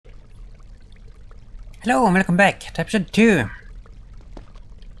Hello and welcome back to episode 2.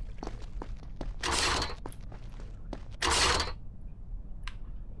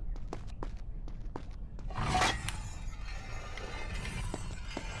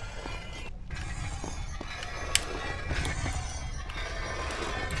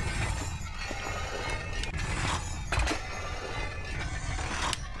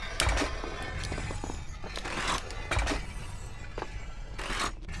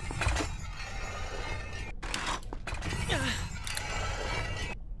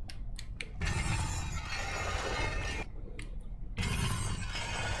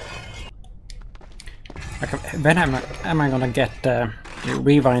 When am I gonna get the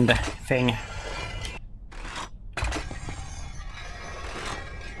rewind thing?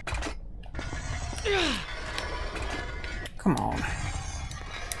 Come on.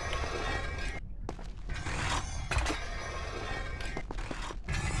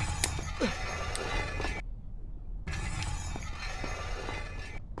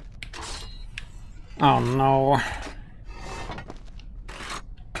 Oh no.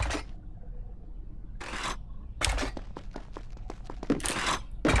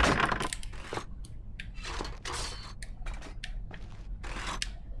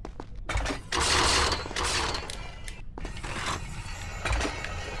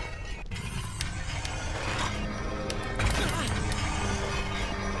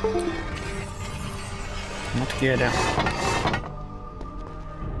 Not good.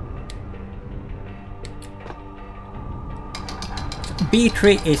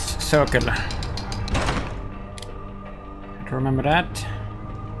 B3 is circle. Have to remember that.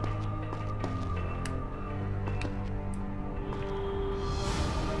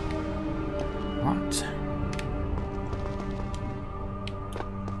 What?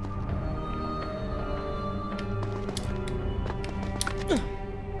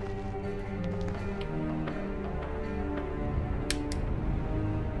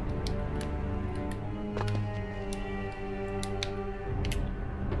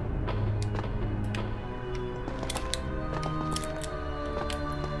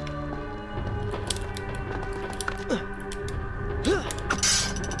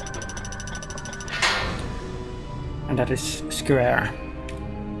 And that is square.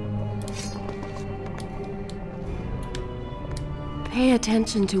 Pay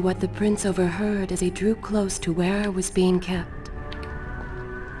attention to what the prince overheard as he drew close to where I was being kept.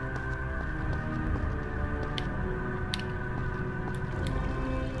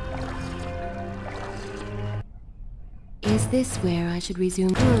 Is this where I should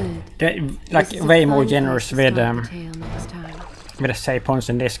resume? Good. They're like way more generous with the save points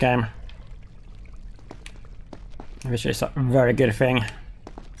in this game. Which is a very good thing.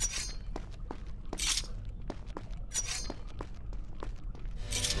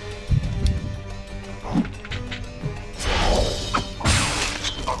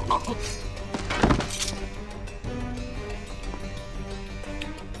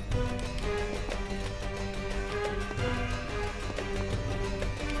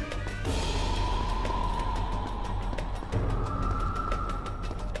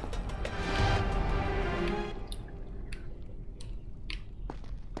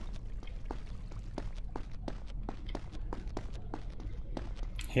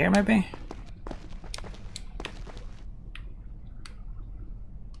 Here maybe?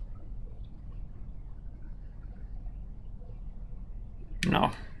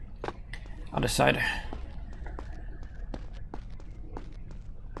 No. Other side.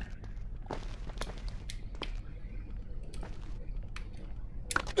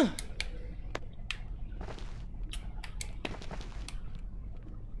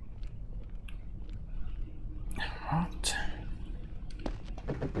 What?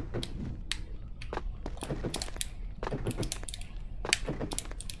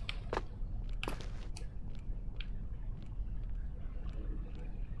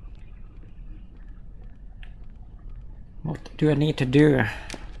 What do I need to do?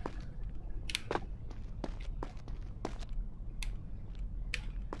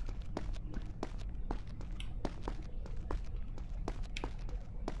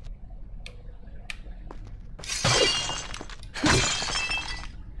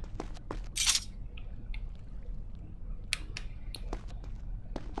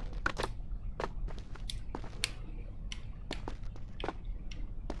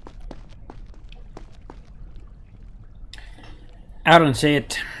 I don't see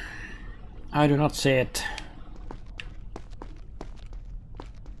it. I do not see it.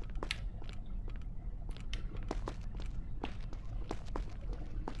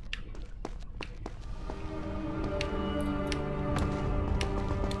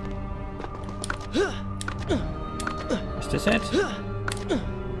 Is this it?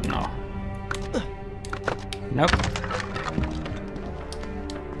 No. Nope.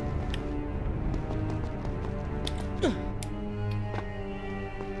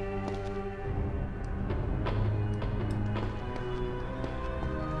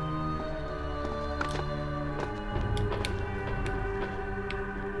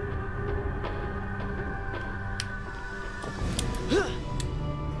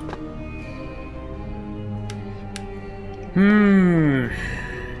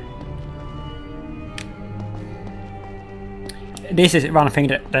 This is one thing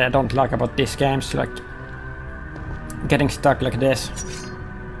that I don't like about these games, like getting stuck like this.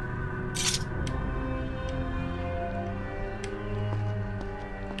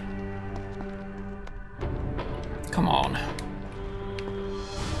 Come on.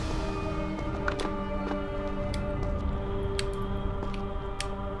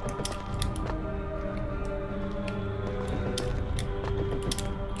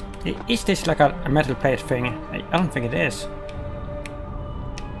 Is this like a metal plate thing? I don't think it is.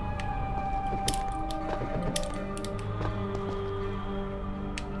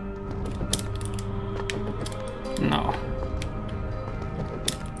 No.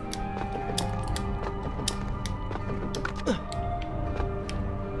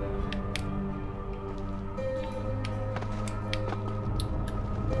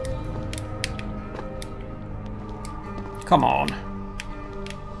 Come on.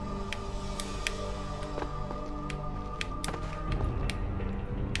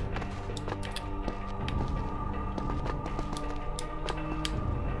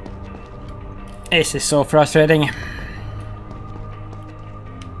 This is so frustrating.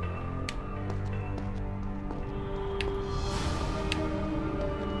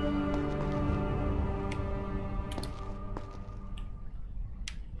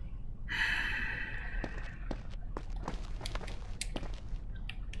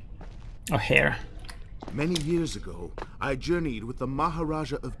 Oh, here. Many years ago, I journeyed with the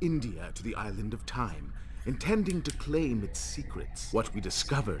Maharaja of India to the island of Time, intending to claim its secrets. What we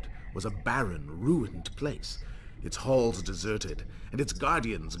discovered was a barren, ruined place, its halls deserted, and its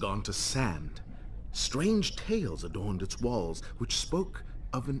guardians gone to sand. Strange tales adorned its walls, which spoke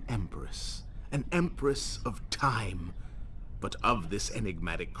of an empress of time. But of this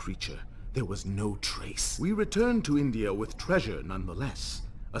enigmatic creature, there was no trace. We returned to India with treasure nonetheless.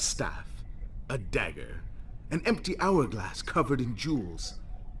 A staff, a dagger, an empty hourglass covered in jewels,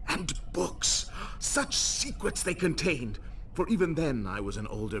 and books. Such secrets they contained. For even then I was an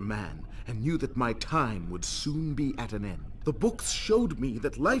older man, and knew that my time would soon be at an end. The books showed me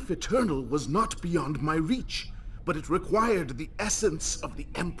that life eternal was not beyond my reach, but it required the essence of the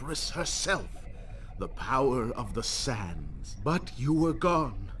Empress herself, the power of the sands. But you were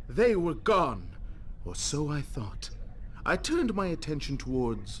gone. They were gone. Or so I thought. I turned my attention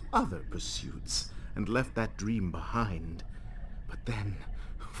towards other pursuits, and left that dream behind. But then,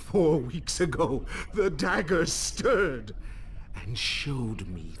 4 weeks ago, the dagger stirred and showed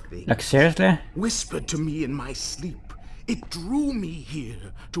me things. Like, seriously? Whispered to me in my sleep. It drew me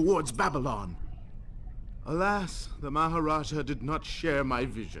here, towards Babylon. Alas, the Maharaja did not share my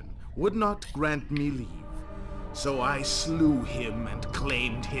vision, would not grant me leave. So I slew him and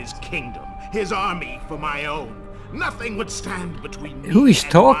claimed his kingdom, his army for my own. Nothing would stand between me Who is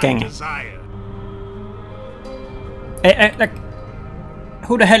and talking? my desire. Like,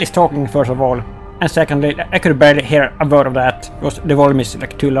 who the hell is talking, first of all? And secondly, I could barely hear a word of that because the volume is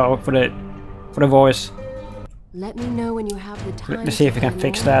like too low for the voice. Let me know when you have the time. Let me see if we can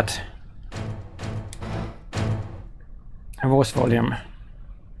fix that. Voice volume.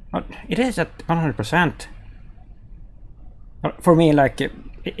 Oh, it is at 100%. For me, like,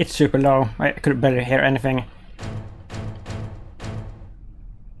 it's super low. I could barely hear anything.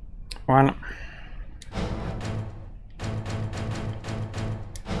 One.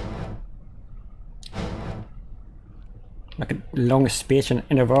 Like a longest speech in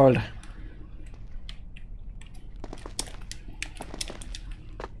the world.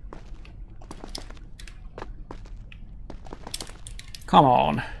 Come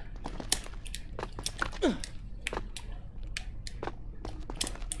on.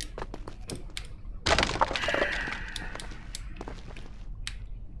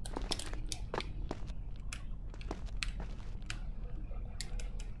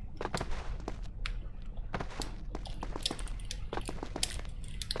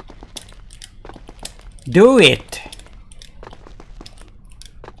 Do it!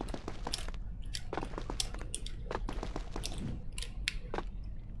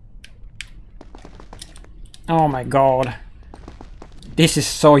 Oh my god. This is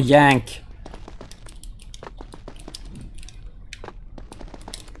so yank.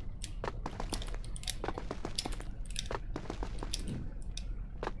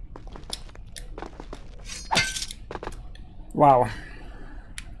 Wow.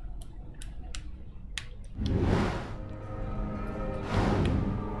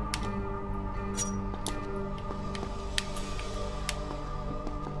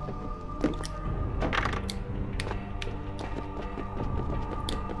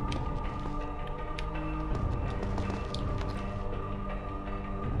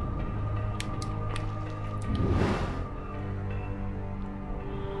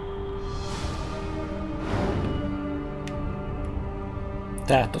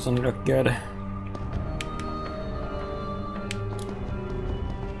 That doesn't look good.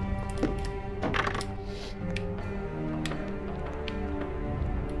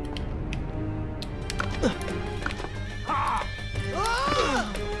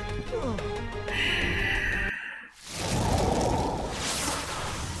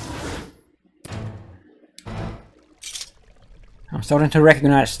 I'm starting to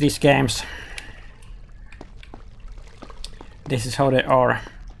recognize these games. This is how they are.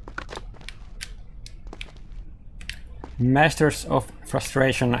 Masters of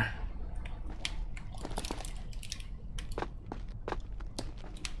frustration.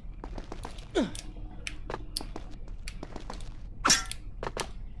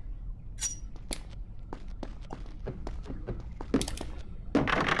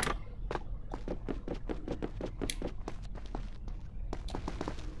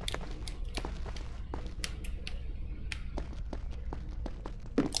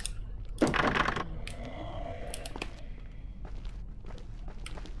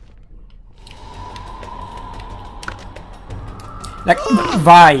 Like,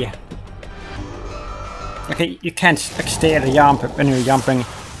 why? Okay, you can't like stay at a jump when you're jumping.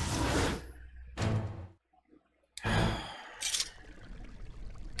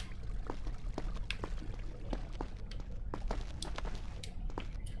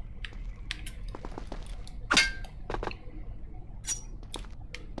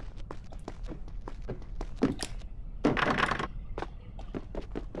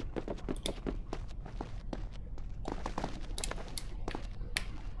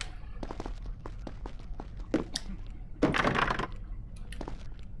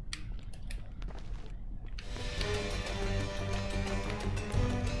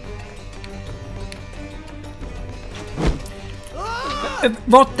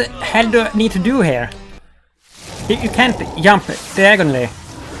 What the hell do I need to do here? You can't jump diagonally.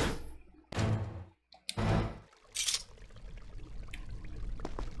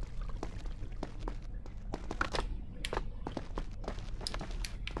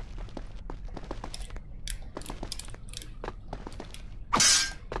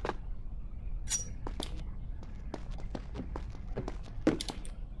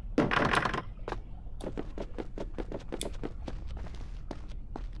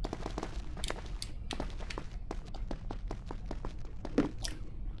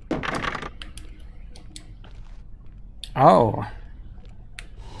 Oh.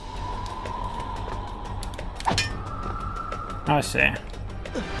 I see.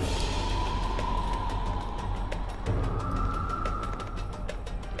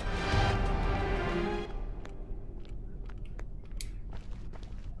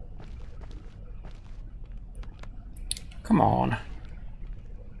 Come on.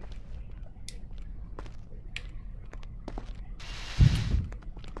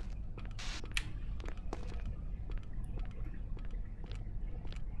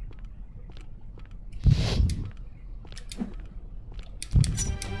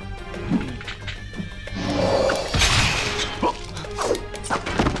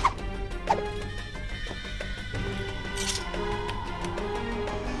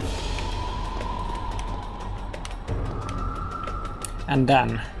 And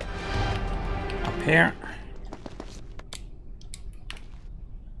then up here.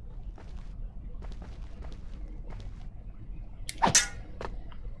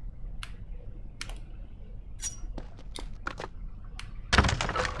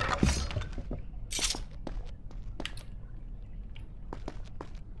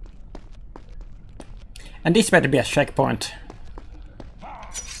 And this better be a checkpoint.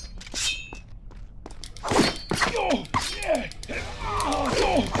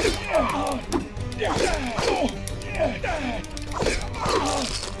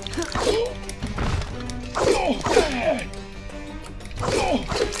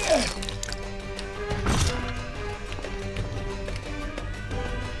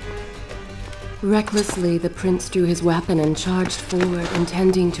 Recklessly, the prince drew his weapon and charged forward,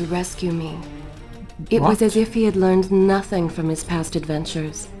 intending to rescue me. It was as if he had learned nothing from his past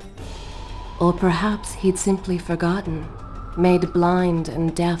adventures. Or perhaps he'd simply forgotten, made blind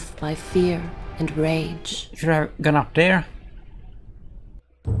and deaf by fear and rage. Should I have gone up there?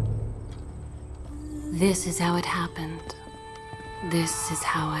 This is how it happened. This is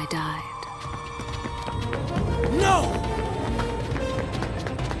how I died. No!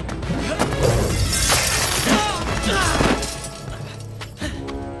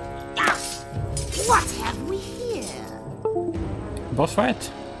 What have we here? Boss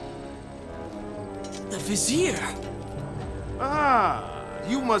fight? The Vizier! Ah,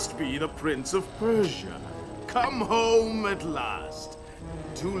 you must be the Prince of Persia. Come home at last.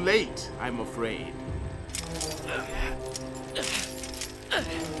 Too late, I'm afraid.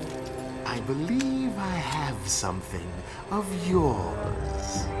 I believe I have something of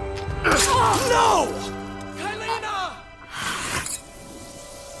yours. No! Kaileena!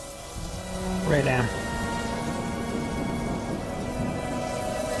 Right down.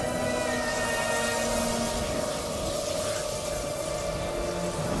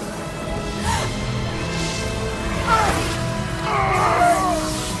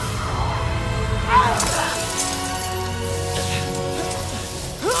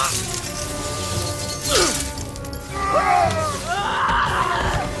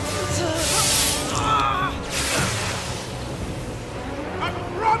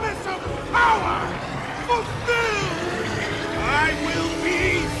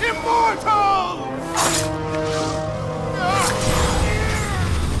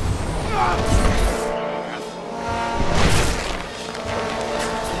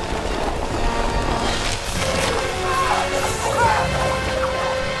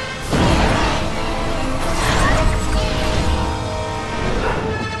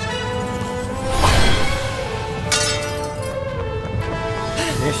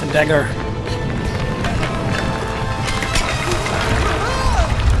 There's a dagger.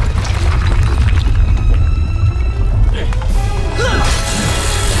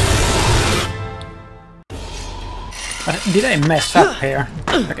 Did I mess up here?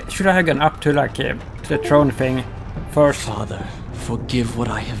 Okay, should I have gone up to like to the throne thing first? Father, forgive what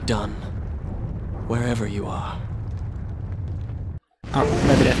I have done, wherever you are. Oh,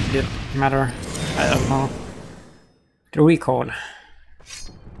 maybe that didn't matter. I don't know. The recall.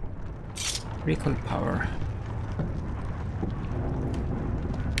 Recall power.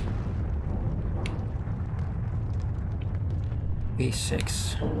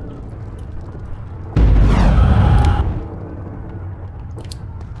 B6.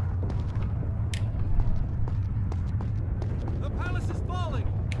 The palace is falling!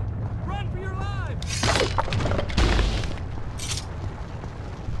 Run for your lives!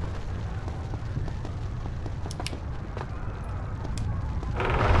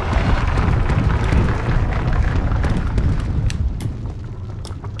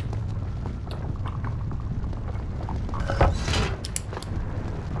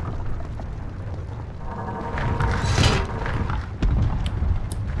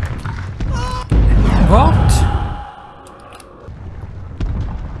 What?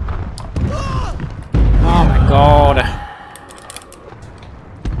 Oh my god.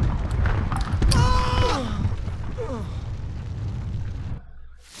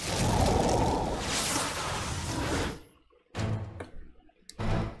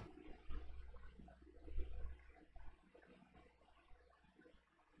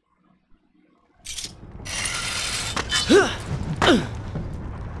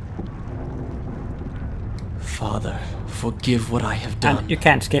 Father, forgive what I have done, And you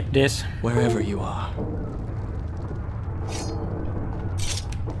can't skip this. wherever you are.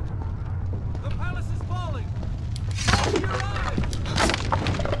 The palace is falling! Run for your lives!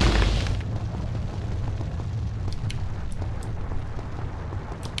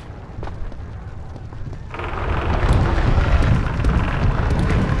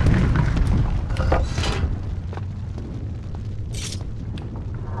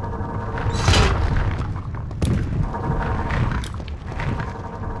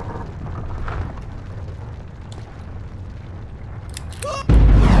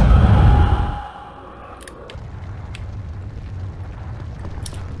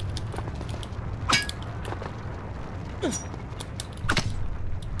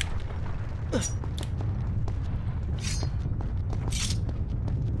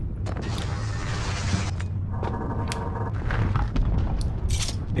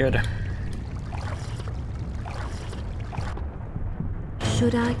 Good.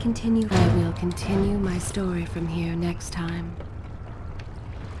 Should I continue? I will continue my story from here next time.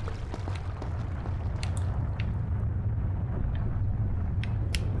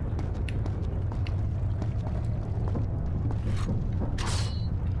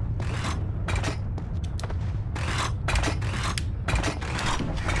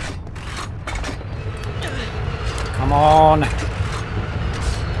 Come on.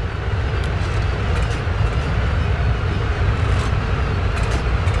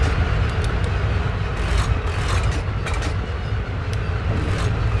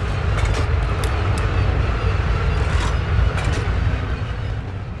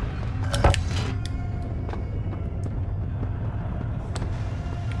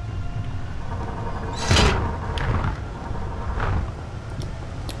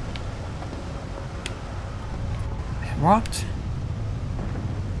 What?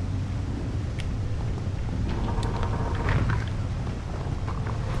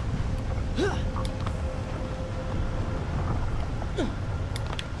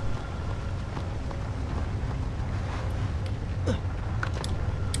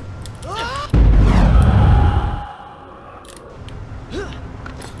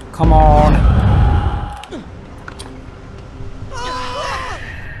 Come on.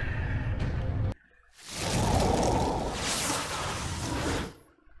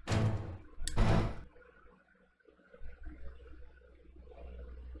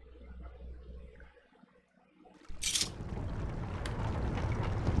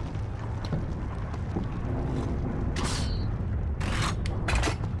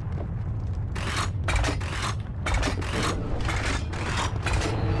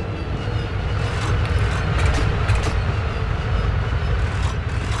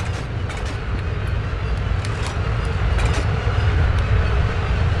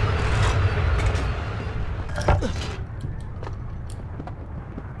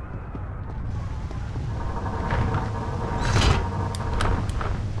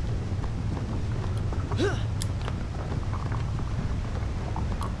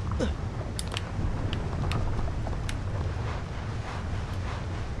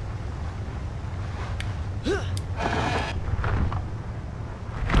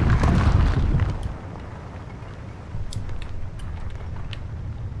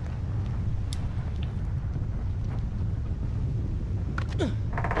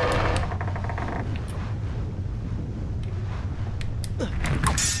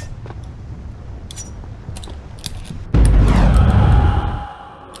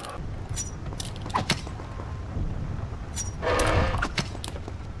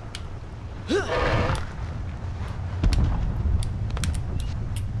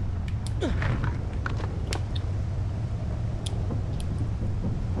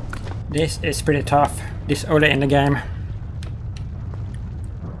 This is pretty tough, this early in the game.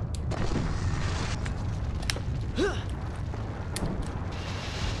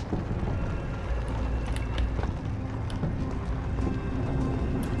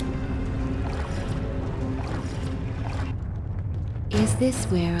 Is this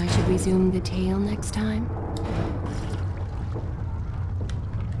where I should resume the tale next time?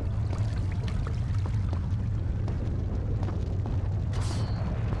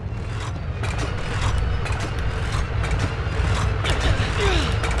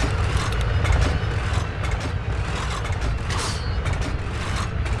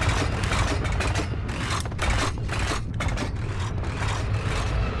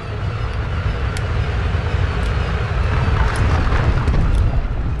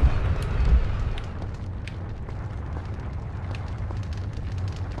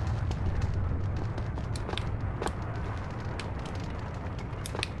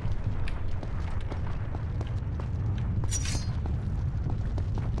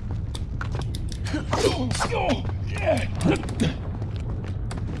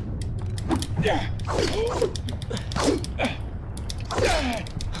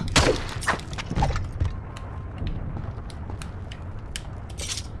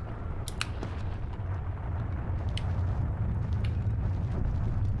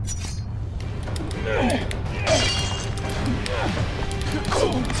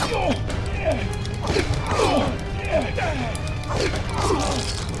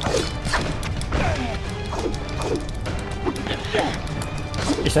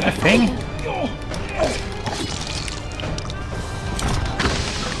 Is that a thing?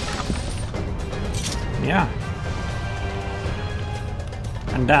 Yeah.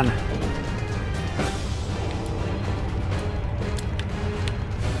 And done.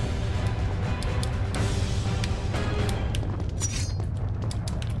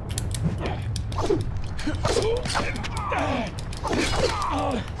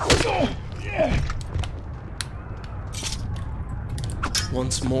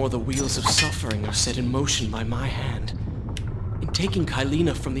 Once more the wheels of suffering are set in motion by my hand. In taking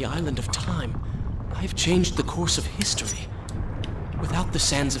Kaileena from the island of time, I have changed the course of history. Without the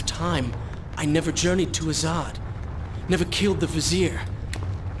sands of time, I never journeyed to Azad, never killed the vizier.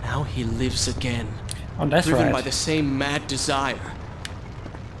 Now he lives again, Oh, that's driven right. by the same mad desire.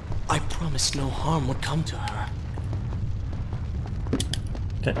 I promised no harm would come to her.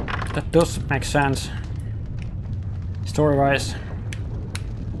 That does make sense. Story-wise.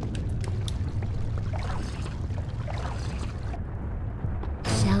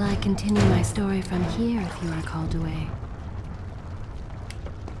 Shall I continue my story from here if you are called away?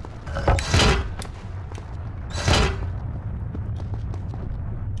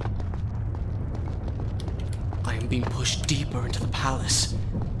 I am being deeper into the palace,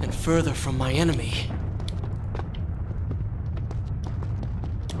 and further from my enemy.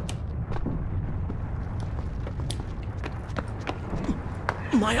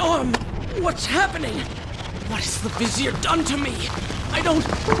 My arm! What's happening? What has the Vizier done to me? I don't...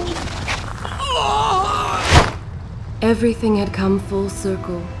 Everything had come full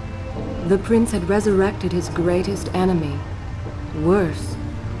circle. The prince had resurrected his greatest enemy. Worse,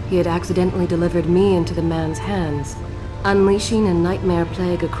 he had accidentally delivered me into the man's hands, unleashing a nightmare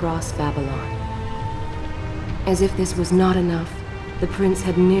plague across Babylon. As if this was not enough, the prince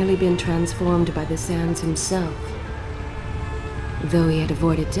had nearly been transformed by the sands himself. Though he had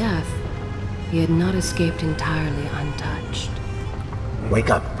avoided death, he had not escaped entirely untouched. Wake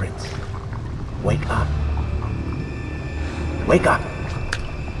up, Prince. Wake up. Wake up!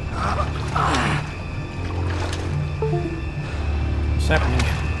 What's happening?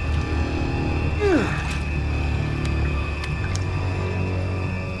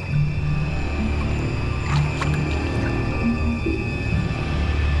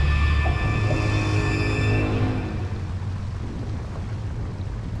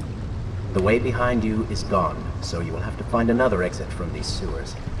 The way behind you is gone, so you will have to find another exit from these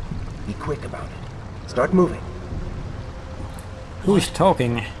sewers. Be quick about it. Start moving. Who's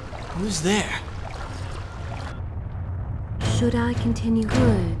talking? Who's there? Should I continue?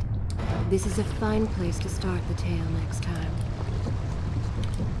 Good. This is a fine place to start the tale next time.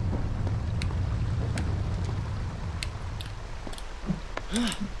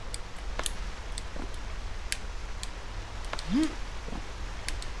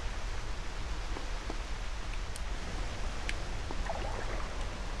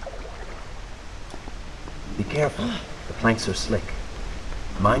 Be careful. The planks are slick.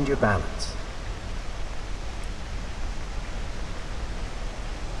 Mind your balance.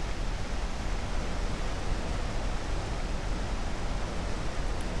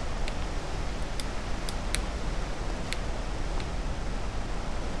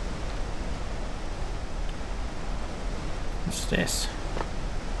 What's this?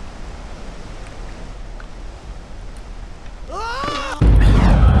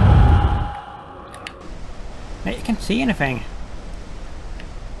 Hey, you can't see anything.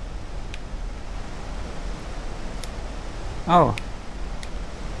 Oh.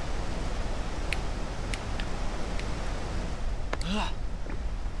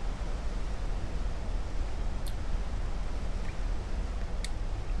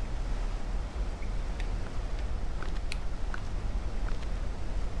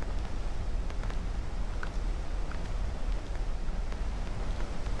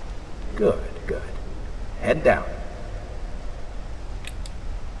 Good, good. Head down.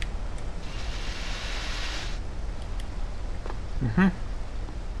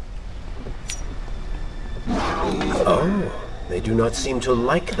 Oh, they do not seem to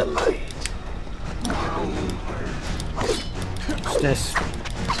like the light. What's this?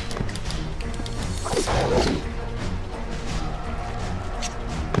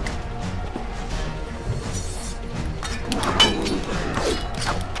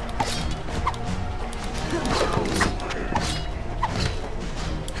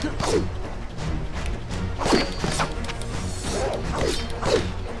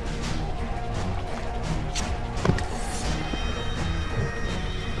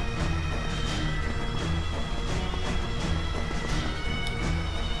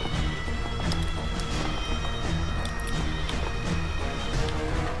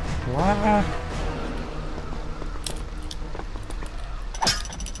 What?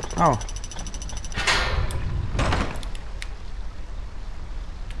 Oh.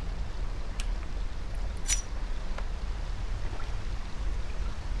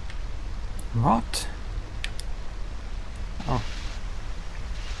 What? Oh.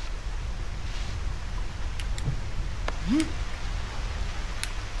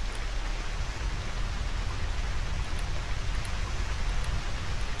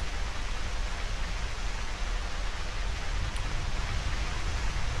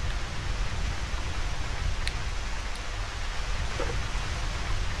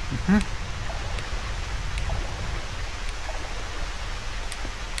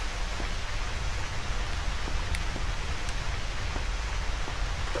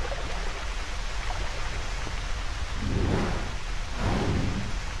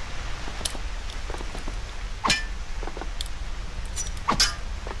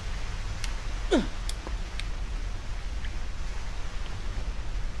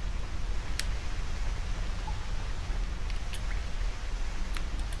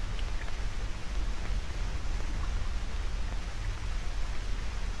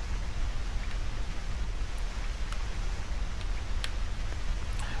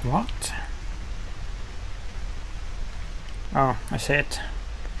 What? Oh, I see it.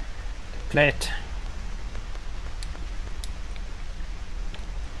 The plate.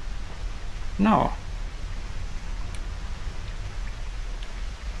 No.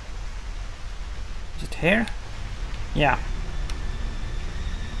 Is it here? Yeah.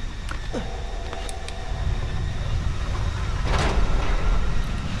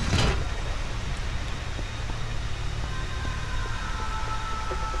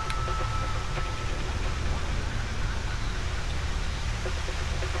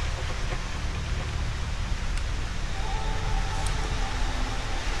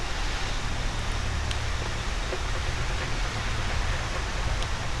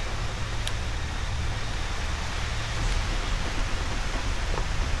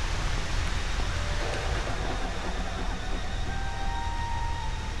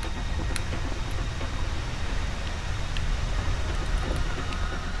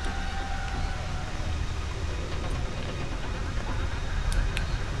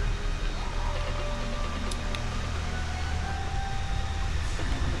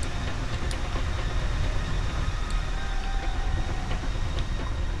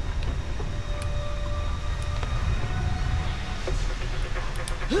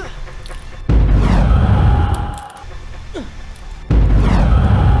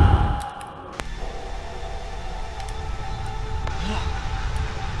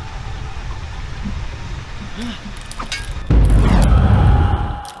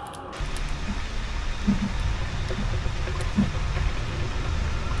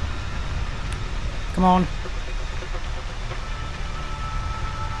 Come on.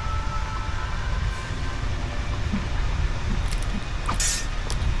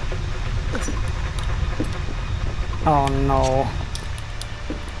 Oh no.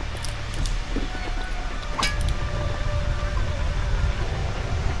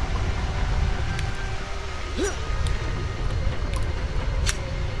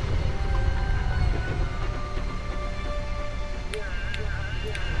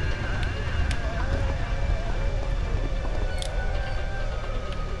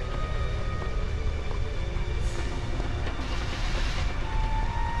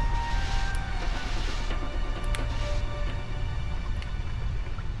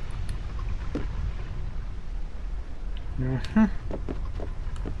 Mm-hmm.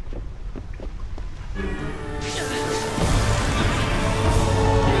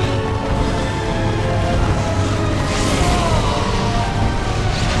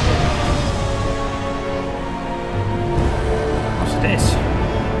 What's this?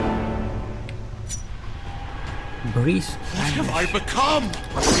 Breeze. What have I become?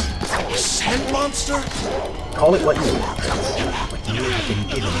 A sand monster? Call it what you want, Prince, but you have been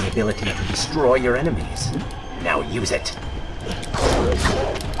given the ability to destroy your enemies. Now use it.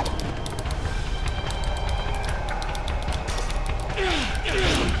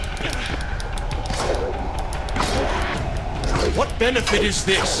 What benefit is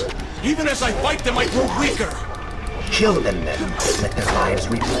this? Even as I fight them, I grow weaker. Kill them then. Let their lives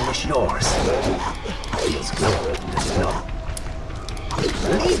replenish yours. Feels good, does it not?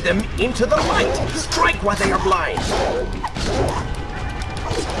 Lead them into the light. Strike while they are blind.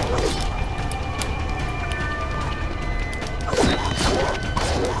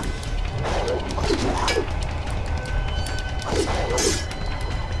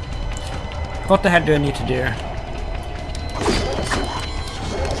 What the heck do I need to do?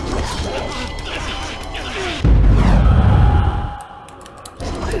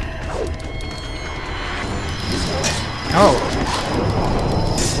 Oh.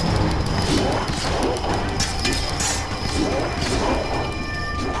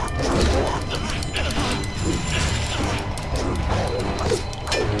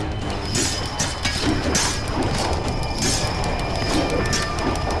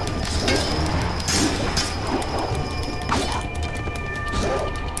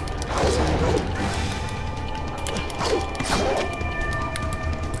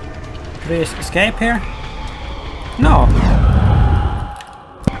 Please escape here? No!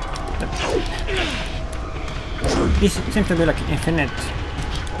 These seem to be like infinite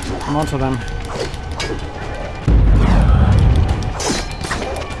amounts of them.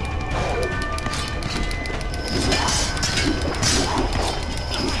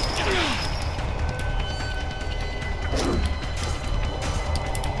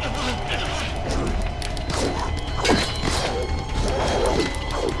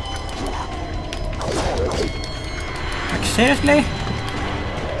 Seriously?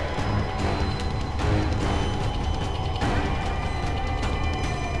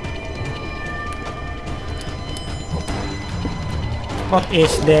 What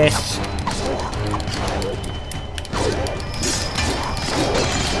is this?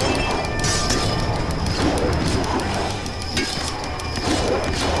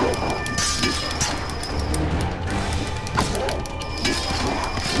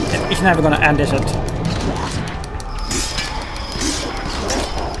 It's never gonna end, is it?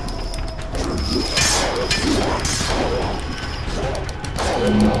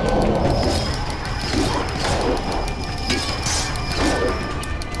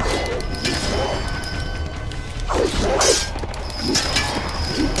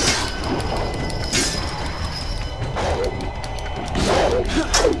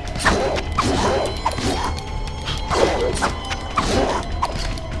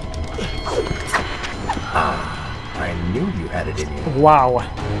 I knew you had it in you. Wow.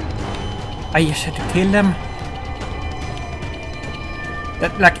 I just had to kill them.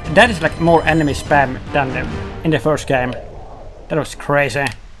 That is like more enemy spam than in the first game. That was crazy.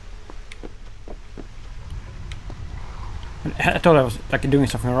 I thought I was like doing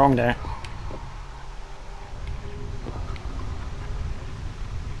something wrong there.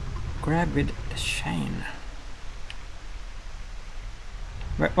 Grab with the chain.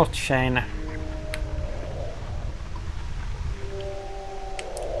 What chain?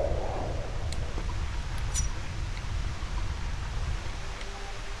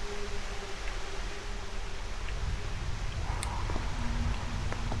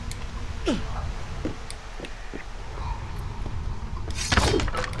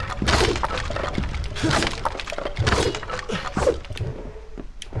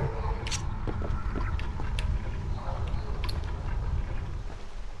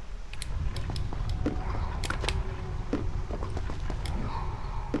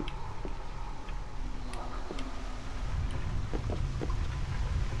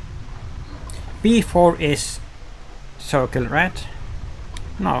 B4 is circle, right?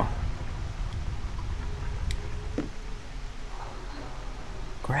 No.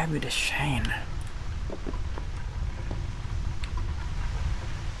 Grab with the chain.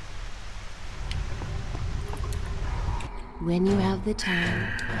 When you have the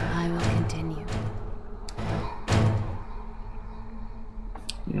time, I will continue.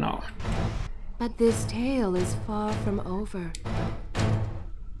 No. But this tale is far from over.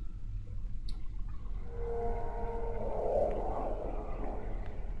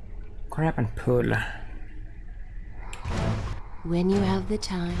 Grab and pull. When you have the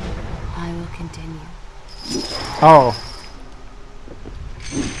time, I will continue. Oh.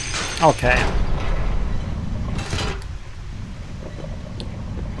 Okay.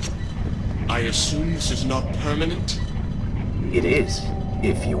 I assume this is not permanent? It is,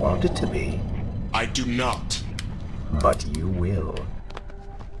 if you want it to be. I do not. But you will.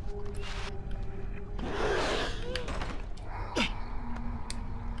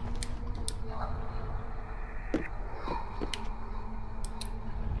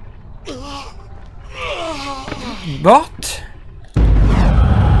 What?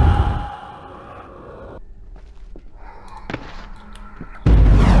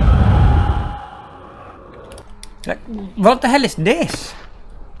 Like, what the hell is this?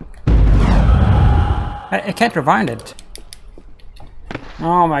 I can't rewind it.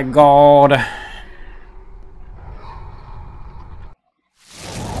 Oh my god.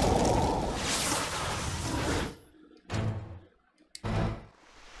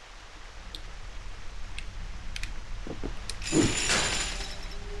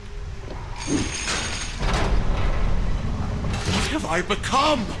 What have I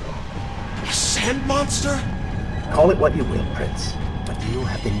become? A sand monster? Call it what you will, Prince, but you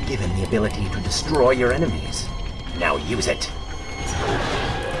have been given the ability to destroy your enemies. Now use it.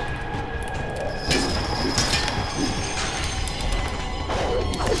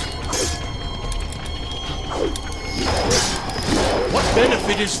 What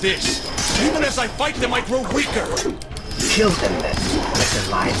benefit is this? Even as I fight them, I grow weaker. Kill them then. Let their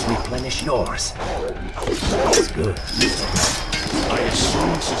lives replenish yours. It's good. I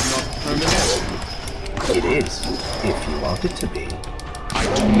assume this is not permanent? It is, if you want it to be. I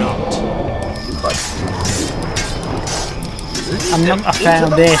do not. But I'm not a fan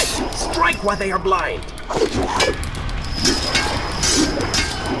of this. Strike while they are blind.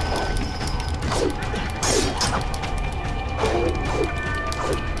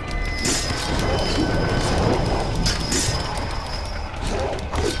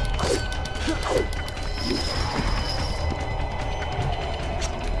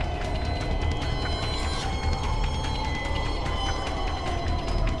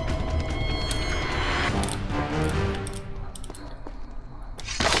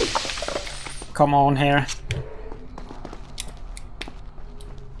 Come on here.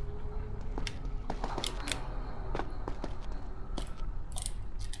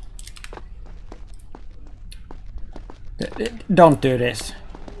 Don't do this.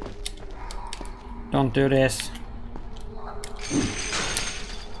 Don't do this.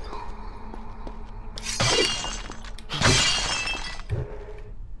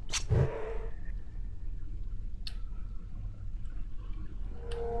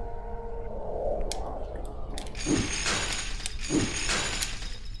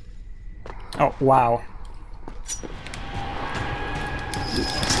 Oh, wow.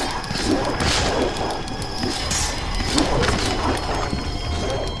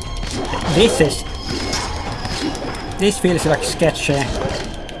 This feels like sketchy.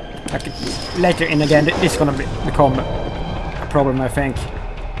 Like later in the game, this is gonna become a problem, I think.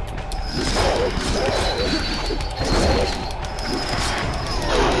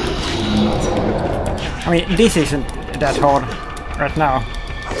 I mean, this isn't that hard right now,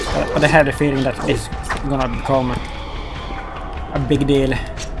 but I have the feeling that this is gonna become a big deal.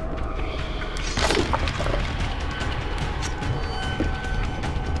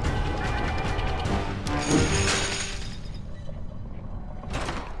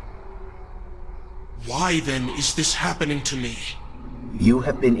 Why then is this happening to me? You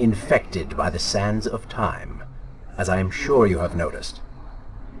have been infected by the sands of time, as I am sure you have noticed.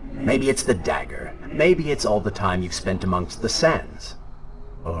 Maybe it's the dagger. Maybe it's all the time you've spent amongst the sands.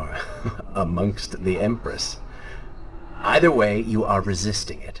 Or amongst the Empress. Either way, you are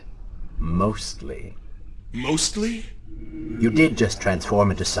resisting it. Mostly. Mostly? You did just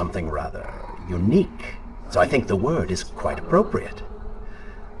transform into something rather unique, so I think the word is quite appropriate.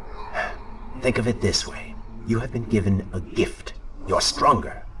 Think of it this way. You have been given a gift. You're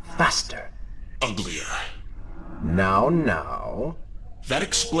stronger, faster. Uglier. Now. That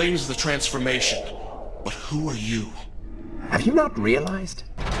explains the transformation. But who are you? Have you not realized?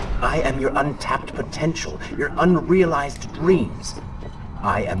 I am your untapped potential, your unrealized dreams.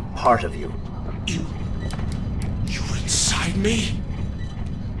 I am part of you. You're inside me?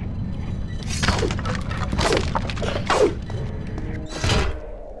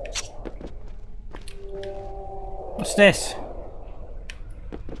 What's this?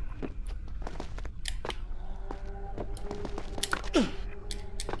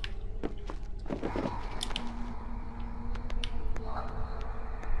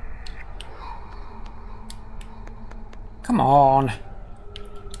 Come on.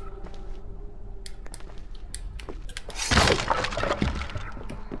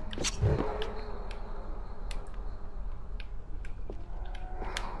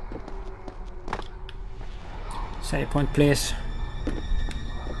 Save point, please.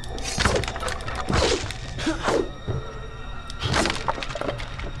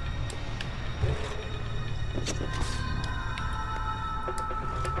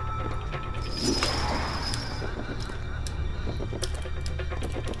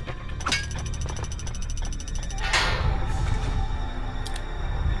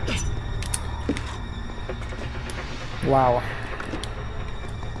 Wow.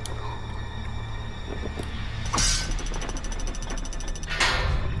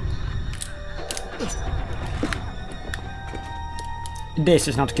 This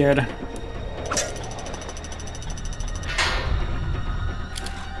is not good.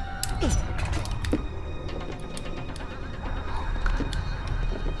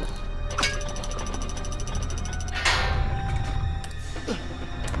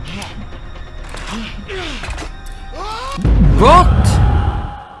 What?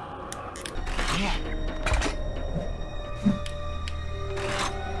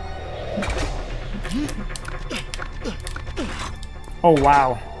 Oh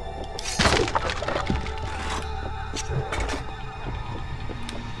wow.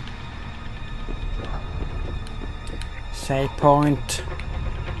 Save point.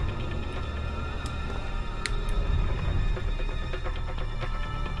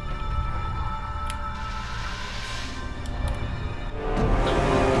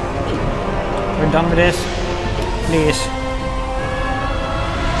 We're done with this. Please.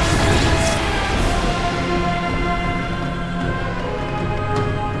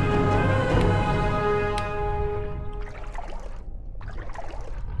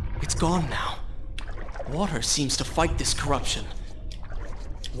 It's gone now. Water seems to fight this corruption.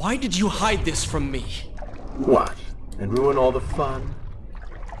 Why did you hide this from me? What? And ruin all the fun?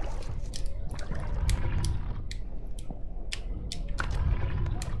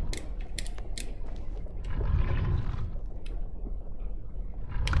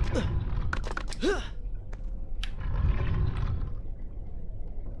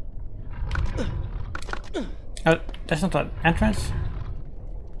 That's not an entrance?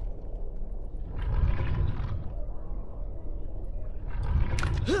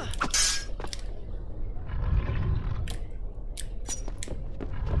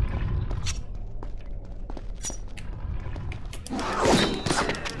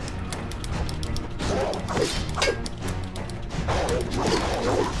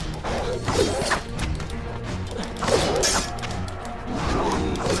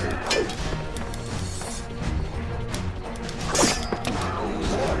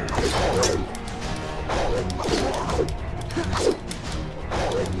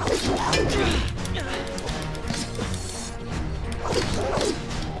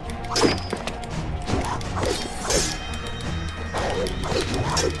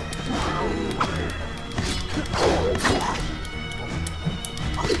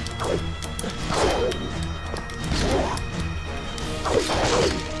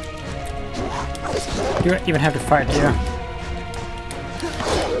 You even have to fight here.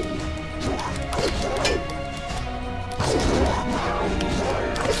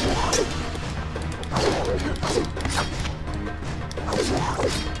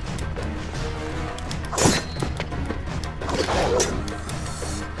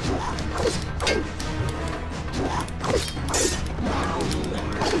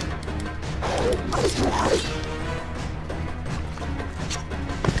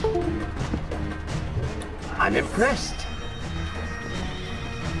 I'm impressed.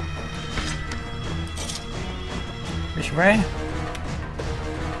 Which way?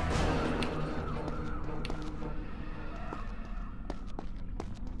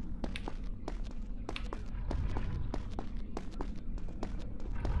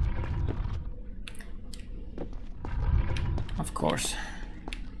 Of course.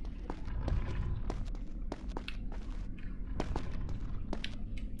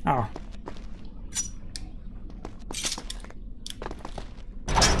 Oh.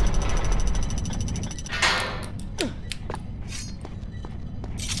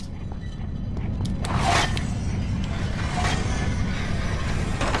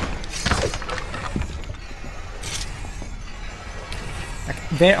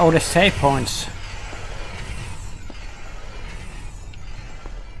 Where are the save points?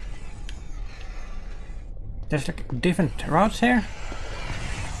 There's like different routes here.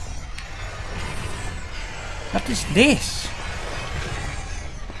 What is this?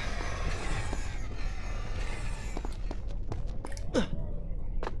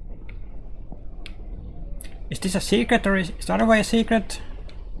 Is this a secret or is the other way a secret?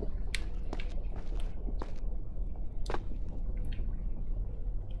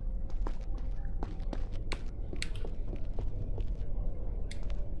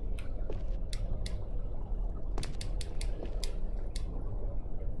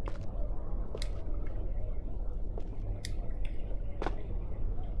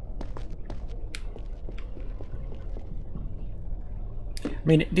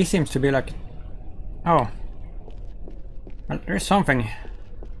 I mean, this seems to be like... Oh. Well, there's something.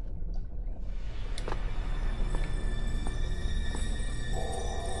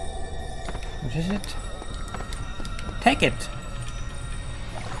 What is it? Take it!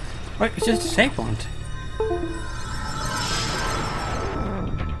 Wait, it's just a save point.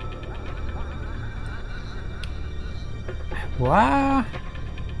 What?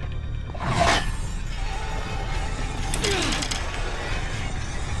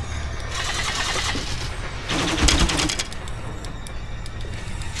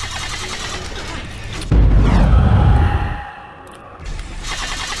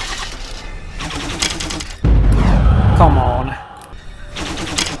 Come on.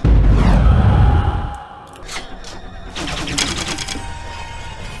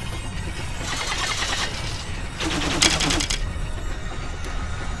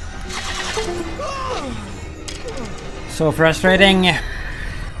 So frustrating.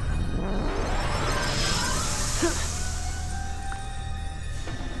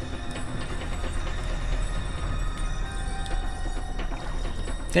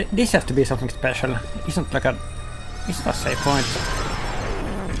 This has to be something special. It's not like a... It's not a save point.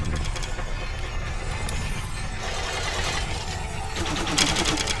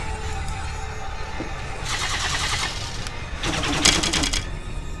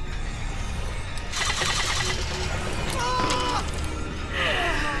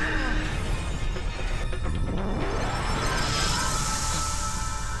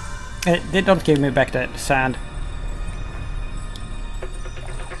 They don't give me back the sand.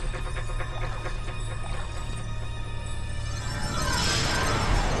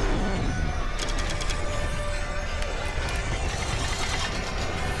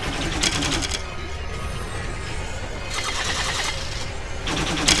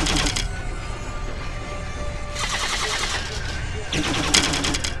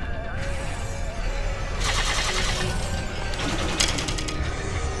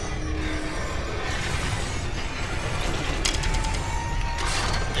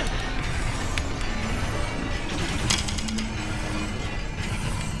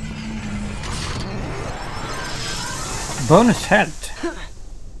 Bonus health.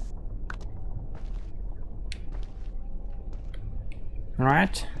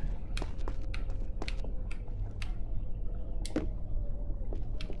 Right.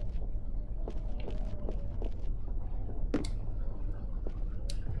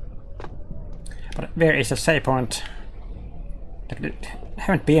 But where is the save point? I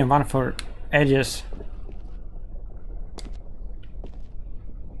haven't been one for ages.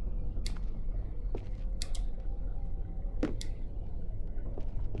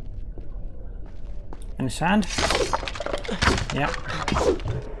 Any sand? Yeah.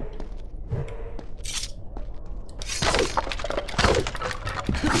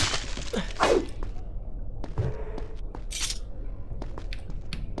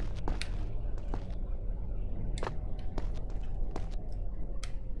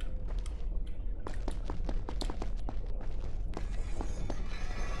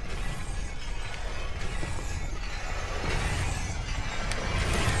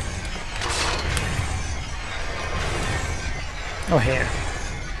 Oh, here.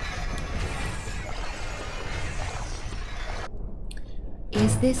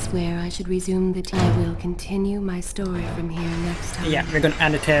 Is this where I should resume the I will continue my story from here next time. Yeah, we're gonna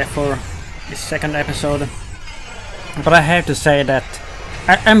end it here for this second episode. But I have to say that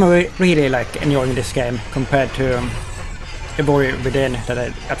I'm really like enjoying this game compared to The Boy Within that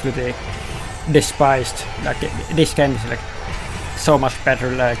I absolutely despised. Like this game is like so much better.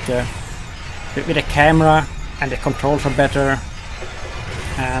 Like with the camera and the controls are better.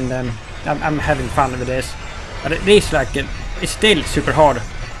 And I'm having fun with this, but it is like it's still super hard.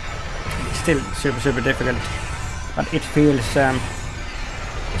 It's still super difficult, but it feels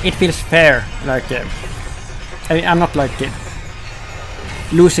fair. Like I mean, I'm not like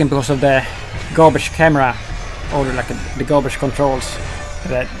losing because of the garbage camera or like the garbage controls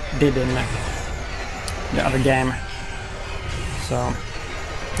that I did in the other game. So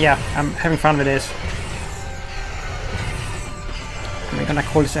yeah, I'm having fun with this. We're gonna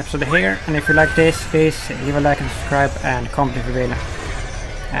call this episode here, and if you like this, please leave a like and subscribe and comment if you will.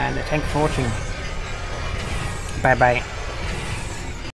 And thank you for watching. Bye bye.